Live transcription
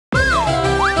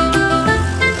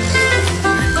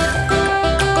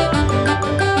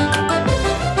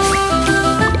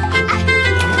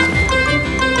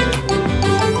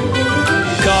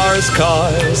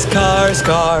cars, cars,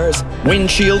 cars.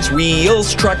 Windshields,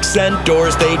 wheels, trucks and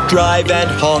doors. They drive and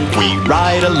honk. We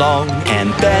ride along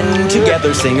and then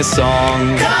together sing a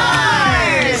song.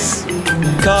 Cars!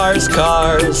 Cars,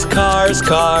 cars, cars,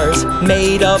 cars.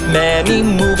 Made of many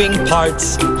moving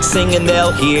parts. Sing and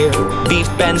they'll hear, beep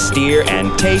and steer,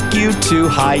 and take you to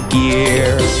high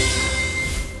gear.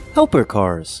 Helper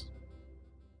cars.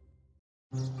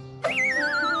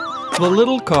 The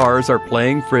little cars are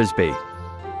playing frisbee.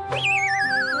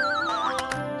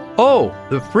 Oh,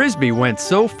 the frisbee went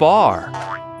so far.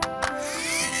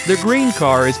 The green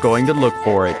car is going to look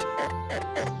for it.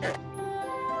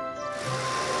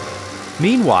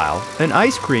 Meanwhile, an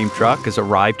ice cream truck has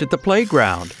arrived at the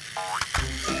playground.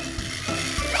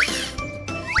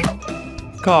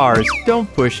 Cars,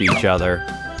 don't push each other.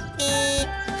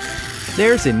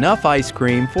 There's enough ice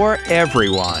cream for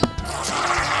everyone.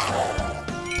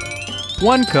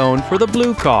 One cone for the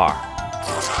blue car.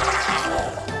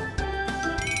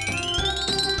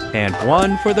 And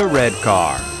one for the red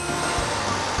car.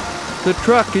 The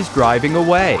truck is driving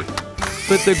away,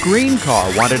 but the green car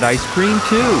wanted ice cream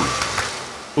too.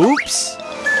 Oops!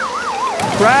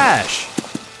 Crash!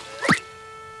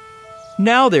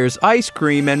 Now there's ice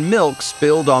cream and milk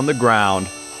spilled on the ground,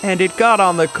 and it got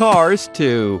on the cars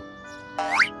too.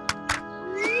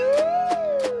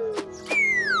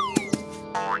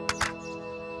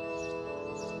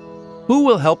 Who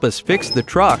will help us fix the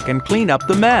truck and clean up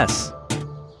the mess?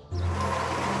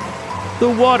 The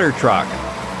water truck,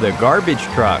 the garbage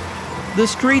truck, the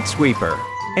street sweeper,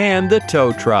 and the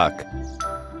tow truck.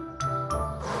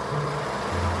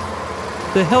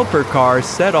 The helper cars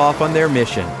set off on their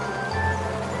mission.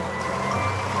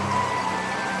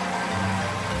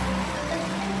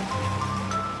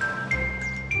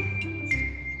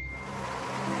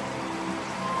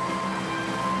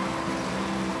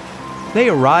 They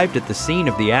arrived at the scene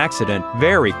of the accident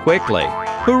very quickly.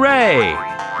 Hooray!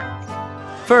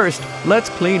 First, let's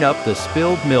clean up the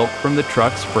spilled milk from the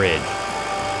truck's fridge.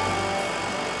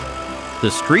 The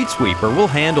street sweeper will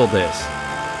handle this.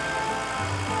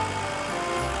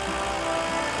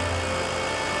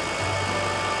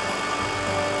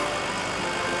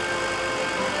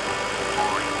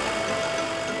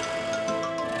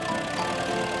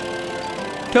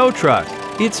 Tow truck,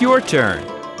 it's your turn.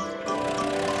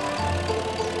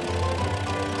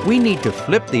 We need to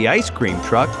flip the ice cream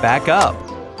truck back up.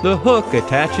 The hook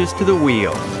attaches to the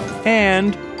wheel.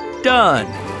 And done!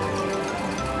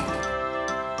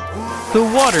 The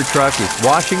water truck is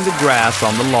washing the grass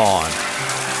on the lawn.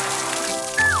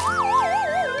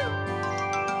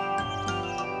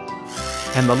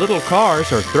 And the little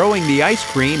cars are throwing the ice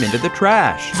cream into the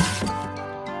trash.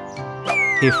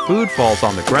 If food falls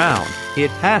on the ground, it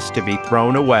has to be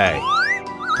thrown away.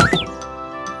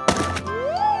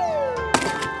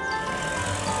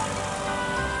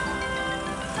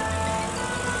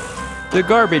 The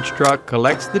garbage truck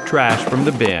collects the trash from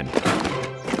the bin.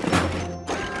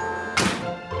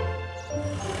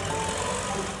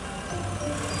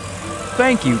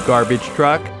 Thank you, garbage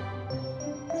truck.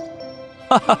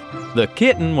 The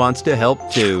kitten wants to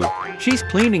help too. She's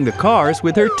cleaning the cars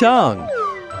with her tongue.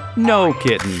 No,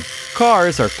 kitten.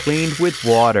 Cars are cleaned with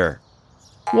water.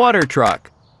 Water truck,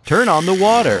 turn on the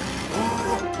water.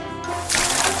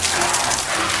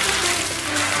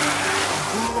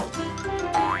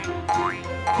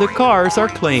 The cars are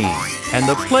clean, and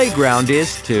the playground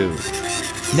is too.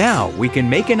 Now we can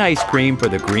make an ice cream for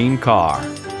the green car.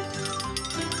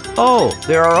 Oh,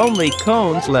 there are only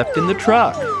cones left in the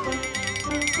truck.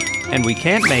 And we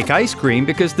can't make ice cream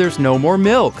because there's no more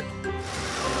milk.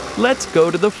 Let's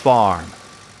go to the farm.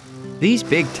 These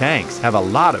big tanks have a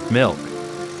lot of milk.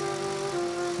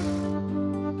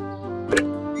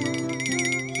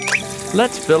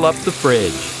 Let's fill up the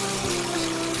fridge.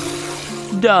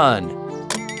 Done.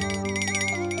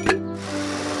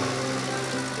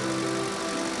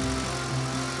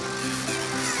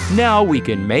 Now we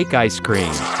can make ice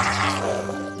cream.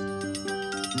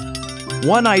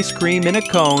 One ice cream in a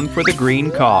cone for the green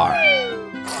car.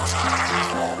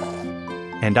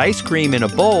 And ice cream in a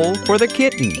bowl for the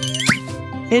kitten.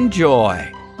 Enjoy!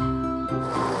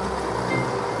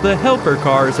 The helper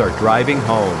cars are driving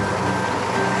home.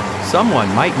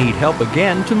 Someone might need help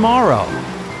again tomorrow.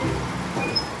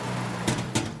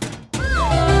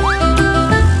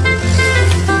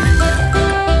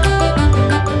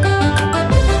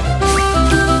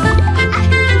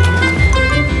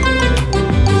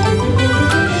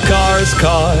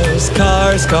 Cars,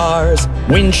 cars, cars.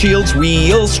 Windshields,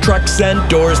 wheels, trucks and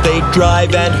doors. They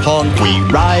drive and honk. We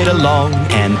ride along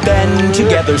and then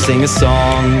together sing a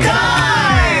song.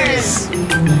 Cars!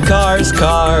 Cars,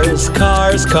 cars,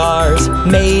 cars, cars,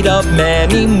 made of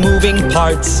many moving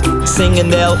parts. Sing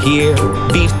and they'll hear,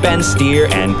 beep and steer,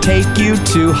 and take you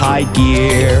to high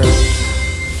gear.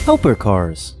 Helper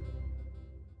cars.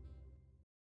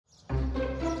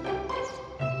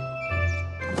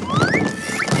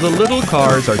 The little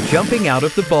cars are jumping out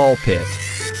of the ball pit.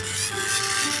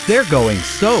 They're going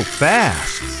so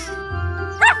fast.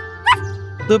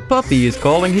 The puppy is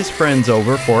calling his friends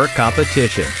over for a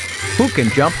competition. Who can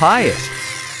jump highest?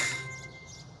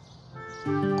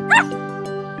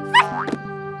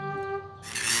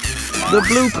 The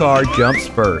blue car jumps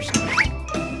first.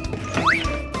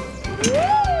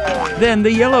 Then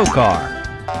the yellow car.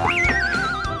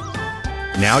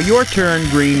 Now your turn,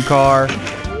 green car.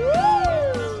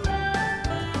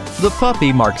 The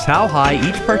puppy marks how high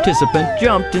each participant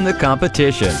jumped in the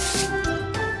competition.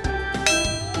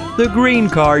 The green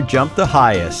car jumped the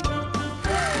highest.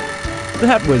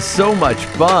 That was so much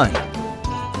fun!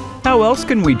 How else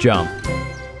can we jump?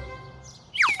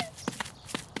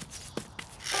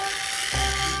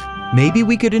 Maybe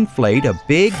we could inflate a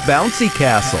big bouncy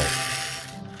castle.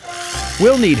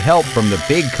 We'll need help from the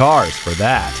big cars for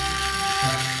that.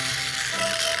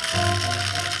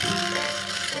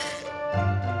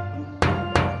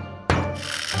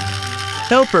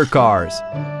 Helper cars,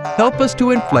 help us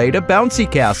to inflate a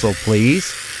bouncy castle,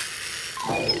 please.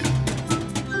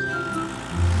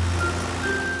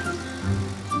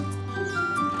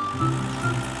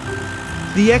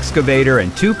 The excavator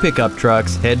and 2 pickup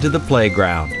trucks head to the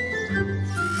playground.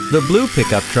 The blue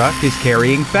pickup truck is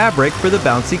carrying fabric for the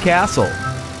bouncy castle,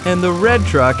 and the red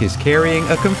truck is carrying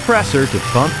a compressor to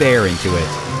pump air into it.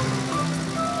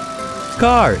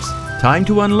 Cars, time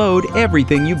to unload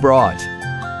everything you brought.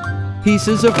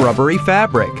 Pieces of rubbery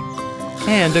fabric,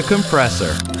 and a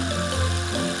compressor.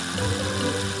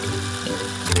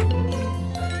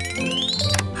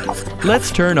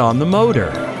 Let's turn on the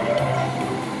motor.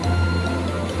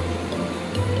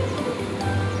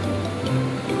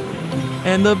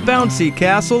 And the bouncy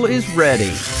castle is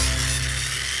ready.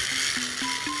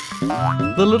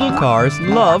 The little cars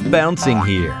love bouncing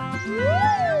here.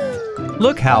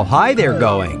 Look how high they're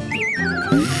going.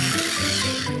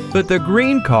 But the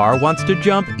green car wants to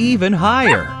jump even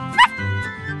higher.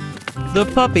 The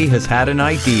puppy has had an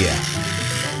idea.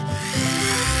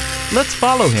 Let's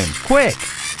follow him, quick!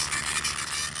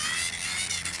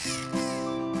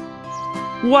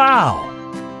 Wow!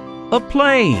 A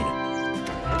plane!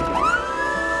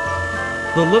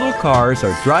 The little cars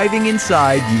are driving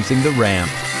inside using the ramp.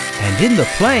 And in the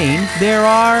plane, there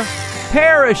are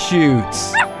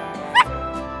parachutes!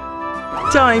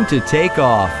 Time to take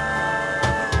off.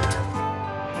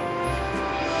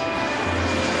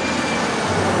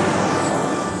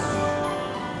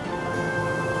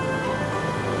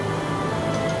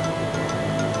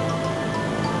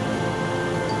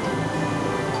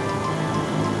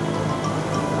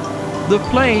 The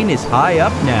plane is high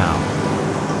up now.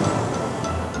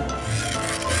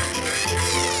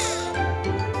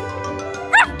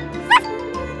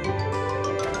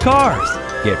 Cars,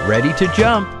 get ready to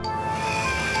jump.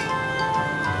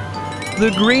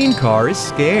 The green car is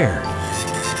scared.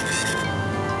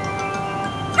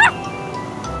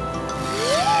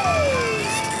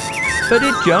 But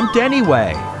it jumped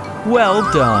anyway. Well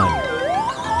done.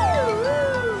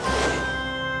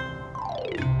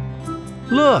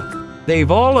 Look,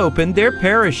 they've all opened their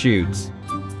parachutes.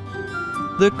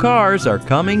 The cars are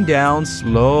coming down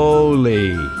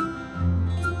slowly.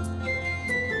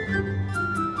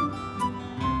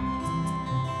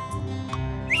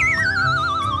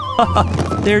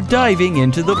 They're diving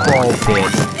into the ball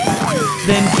pit,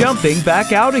 then jumping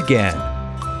back out again.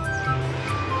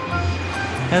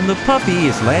 And the puppy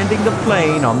is landing the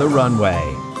plane on the runway.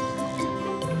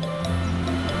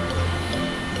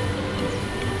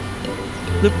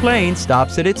 The plane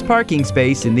stops at its parking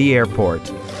space in the airport.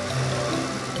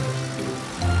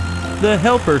 The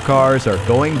helper cars are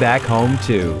going back home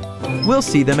too. We'll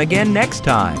see them again next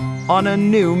time on a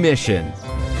new mission.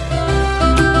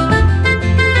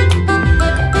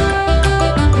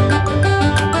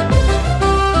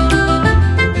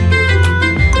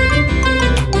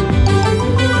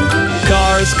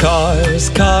 Cars,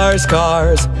 cars,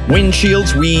 cars,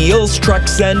 windshields, wheels,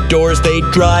 trucks and doors, they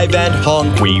drive and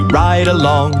honk. We ride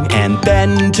along and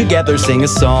then together sing a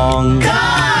song.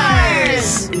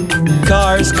 Cars!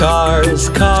 Cars, cars,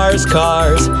 cars,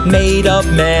 cars, made of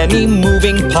many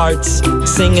moving parts.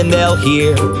 Sing and they'll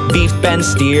hear, beep and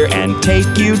steer, and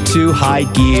take you to high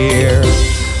gear.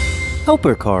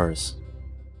 Helper cars.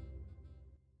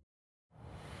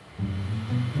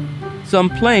 Some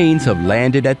planes have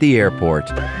landed at the airport.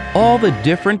 All the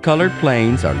different colored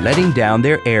planes are letting down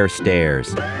their air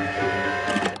stairs.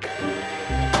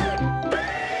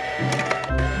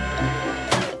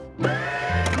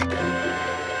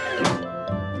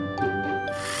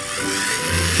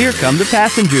 Here come the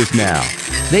passengers now.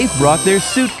 They've brought their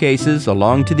suitcases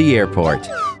along to the airport.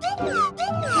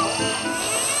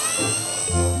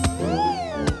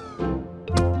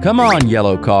 Come on,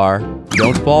 yellow car.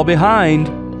 Don't fall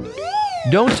behind.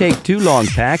 Don't take too long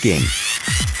packing.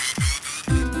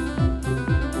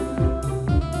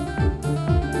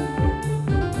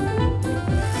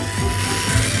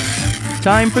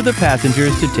 Time for the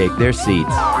passengers to take their seats.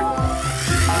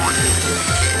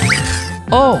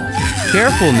 Oh,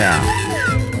 careful now.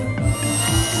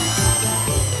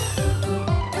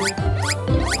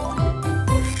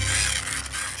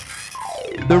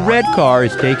 The red car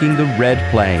is taking the red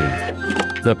plane.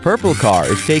 The purple car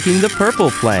is taking the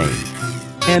purple plane.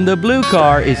 And the blue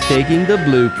car is taking the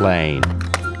blue plane.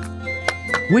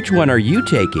 Which one are you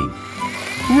taking?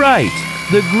 Right,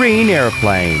 the green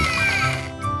airplane.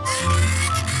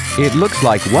 It looks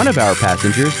like one of our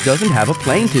passengers doesn't have a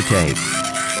plane to take.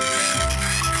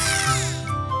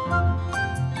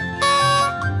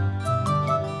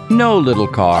 No, little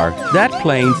car, that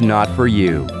plane's not for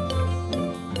you.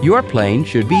 Your plane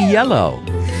should be yellow.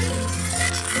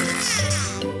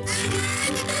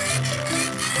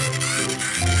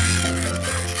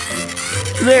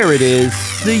 There it is,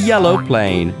 the yellow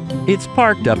plane. It's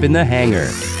parked up in the hangar.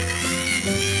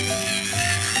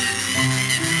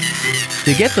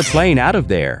 To get the plane out of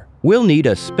there, we'll need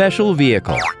a special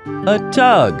vehicle, a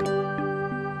tug.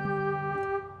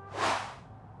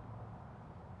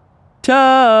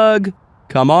 Tug!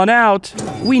 Come on out.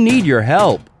 We need your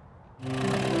help.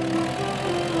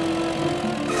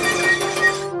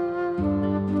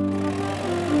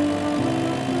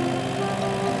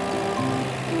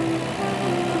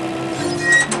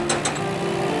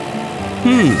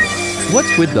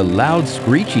 What's with the loud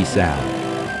screechy sound?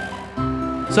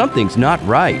 Something's not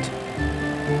right.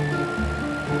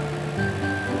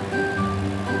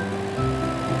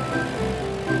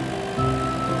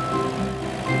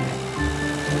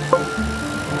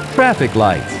 Traffic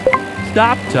lights.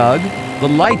 Stop, Tug. The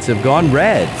lights have gone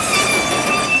red.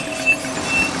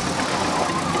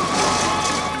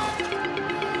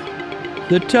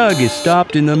 The tug is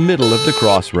stopped in the middle of the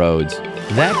crossroads.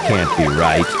 That can't be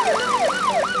right.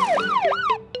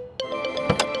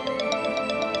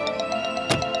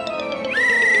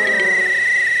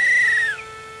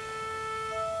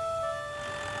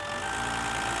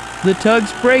 The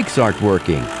tug's brakes aren't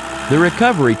working. The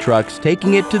recovery truck's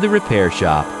taking it to the repair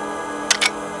shop.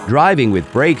 Driving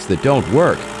with brakes that don't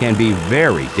work can be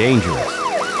very dangerous.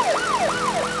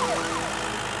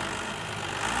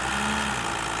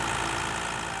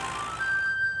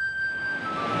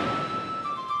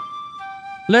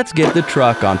 Let's get the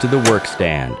truck onto the work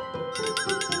stand.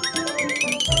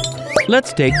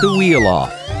 Let's take the wheel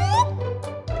off.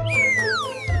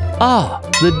 Ah,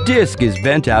 the disc is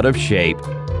bent out of shape.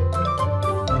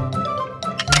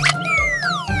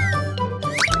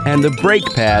 And the brake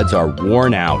pads are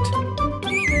worn out.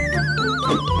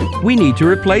 We need to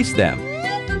replace them.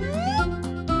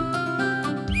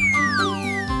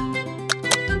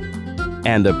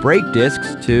 And the brake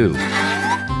discs too.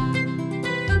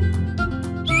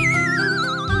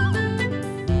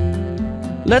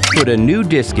 Let's put a new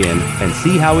disc in and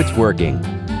see how it's working.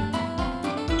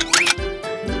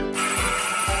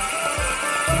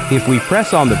 If we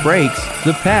press on the brakes,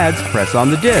 the pads press on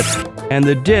the disc, and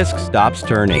the disc stops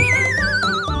turning.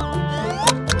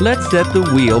 Let's set the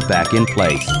wheel back in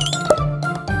place.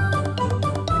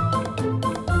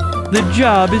 The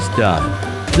job is done.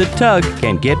 The tug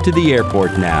can get to the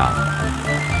airport now.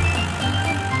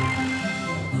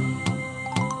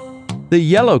 The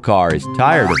yellow car is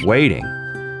tired of waiting.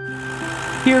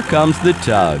 Here comes the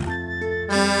tug.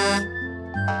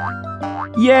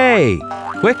 Yay!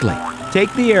 Quickly,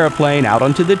 take the airplane out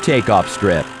onto the takeoff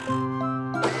strip.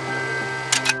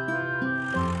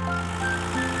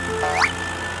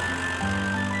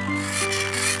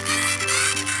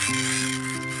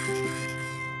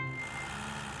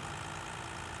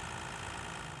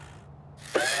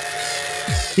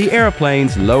 The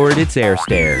airplane's lowered its air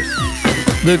stairs.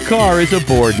 The car is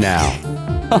aboard now.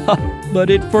 But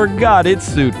it forgot its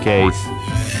suitcase.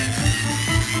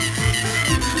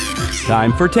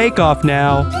 Time for takeoff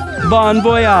now. Bon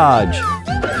voyage!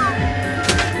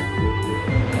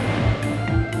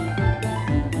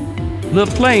 The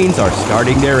planes are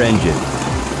starting their engines.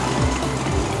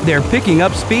 They're picking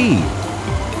up speed.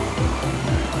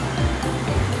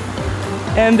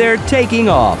 And they're taking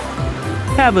off.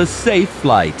 Have a safe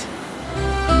flight.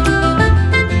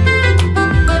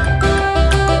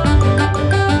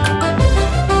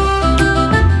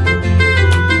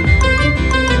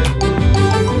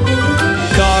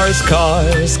 Cars,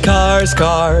 cars, cars,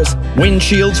 cars.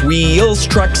 Windshields, wheels,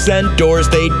 trucks and doors.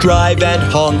 They drive and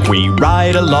honk. We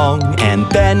ride along and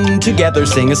then together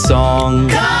sing a song.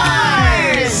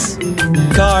 Cars!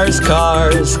 Cars,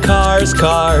 cars, cars,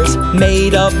 cars.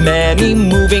 Made of many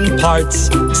moving parts.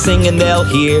 Sing and they'll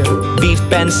hear, beep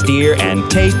and steer, and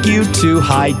take you to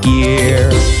high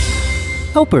gear.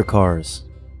 Helper cars.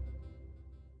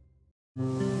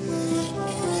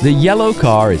 The yellow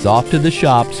car is off to the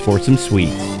shops for some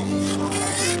sweets.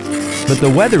 But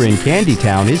the weather in Candy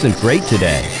Town isn't great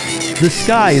today. The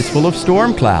sky is full of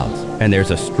storm clouds, and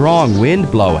there's a strong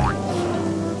wind blowing.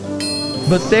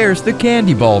 But there's the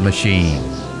candy ball machine.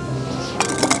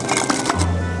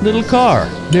 Little car,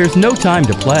 there's no time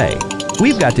to play.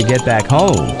 We've got to get back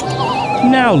home.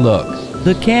 Now look,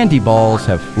 the candy balls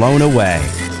have flown away.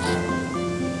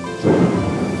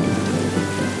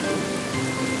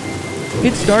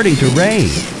 It's starting to rain.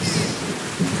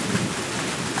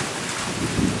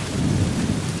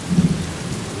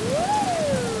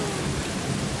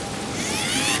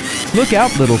 Look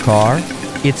out, little car.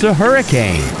 It's a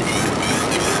hurricane.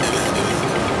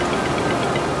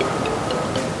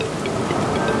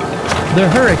 The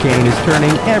hurricane is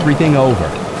turning everything over.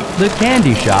 The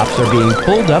candy shops are being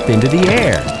pulled up into the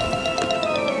air.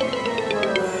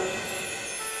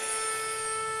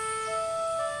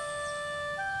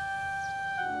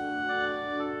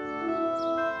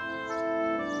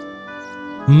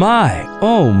 My,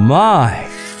 oh my!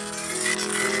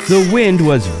 The wind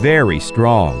was very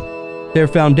strong. Their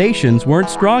foundations weren't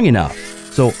strong enough,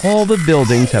 so all the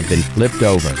buildings have been flipped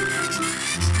over.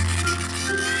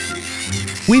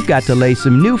 We've got to lay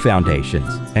some new foundations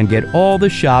and get all the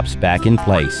shops back in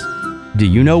place. Do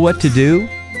you know what to do?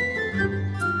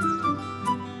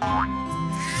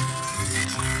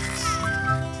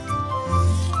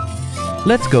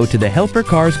 Let's go to the Helper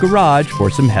Cars garage for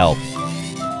some help.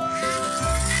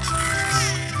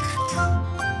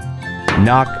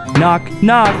 Knock, knock,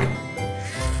 knock!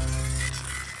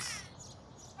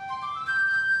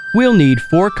 We'll need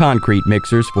 4 concrete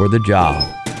mixers for the job.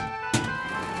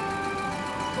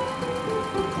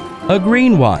 A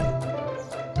green one.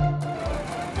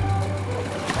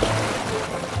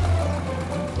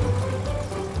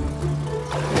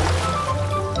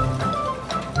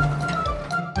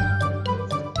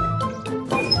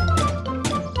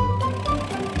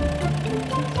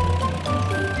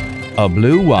 A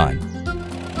blue one.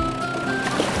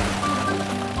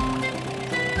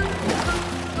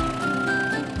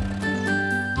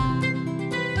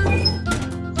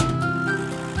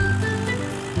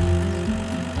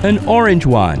 An orange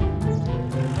one.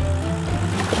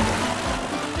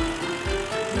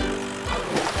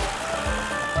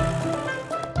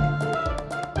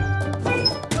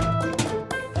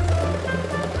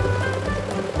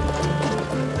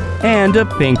 And a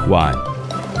pink one.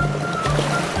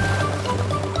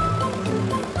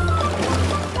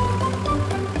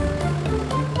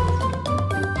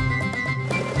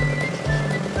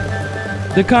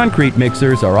 The concrete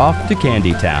mixers are off to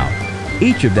Candy Town.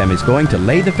 Each of them is going to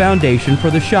lay the foundation for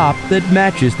the shop that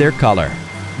matches their color.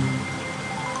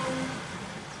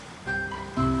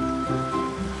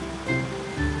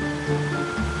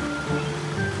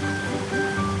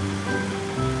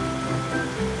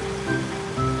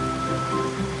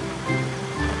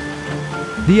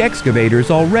 The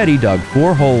excavator's already dug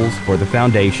 4 holes for the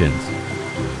foundations.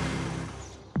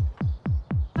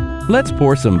 Let's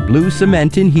pour some blue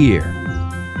cement in here.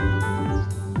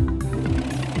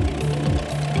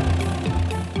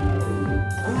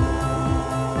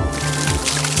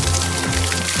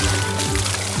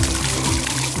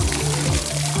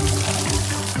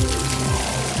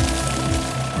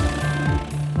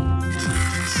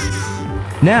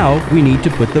 Now we need to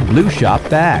put the blue shop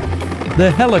back. The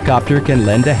helicopter can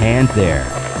lend a hand there.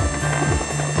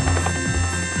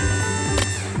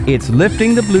 It's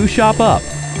lifting the blue shop up.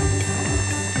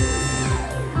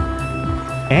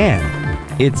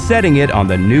 And it's setting it on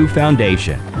the new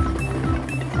foundation.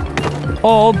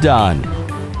 All done.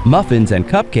 Muffins and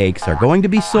cupcakes are going to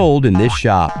be sold in this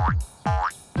shop.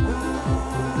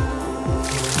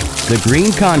 The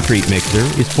green concrete mixer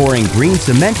is pouring green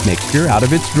cement mixture out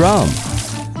of its drum.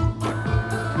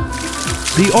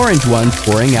 The orange one's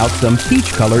pouring out some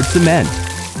peach-colored cement.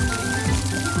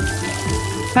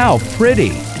 How pretty!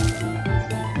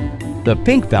 The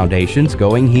pink foundation's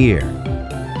going here.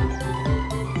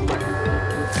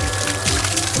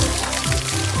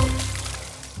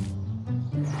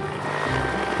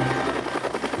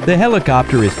 The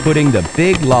helicopter is putting the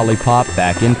big lollipop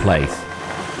back in place.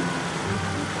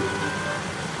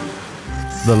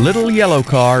 The little yellow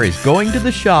car is going to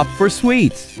the shop for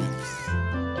sweets.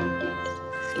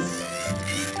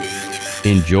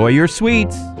 Enjoy your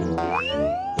sweets.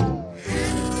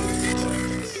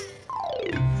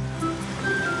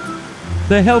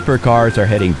 The helper cars are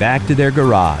heading back to their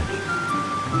garage.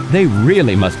 They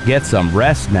really must get some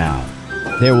rest now.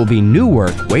 There will be new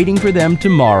work waiting for them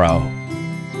tomorrow.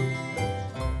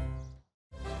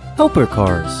 Helper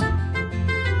cars.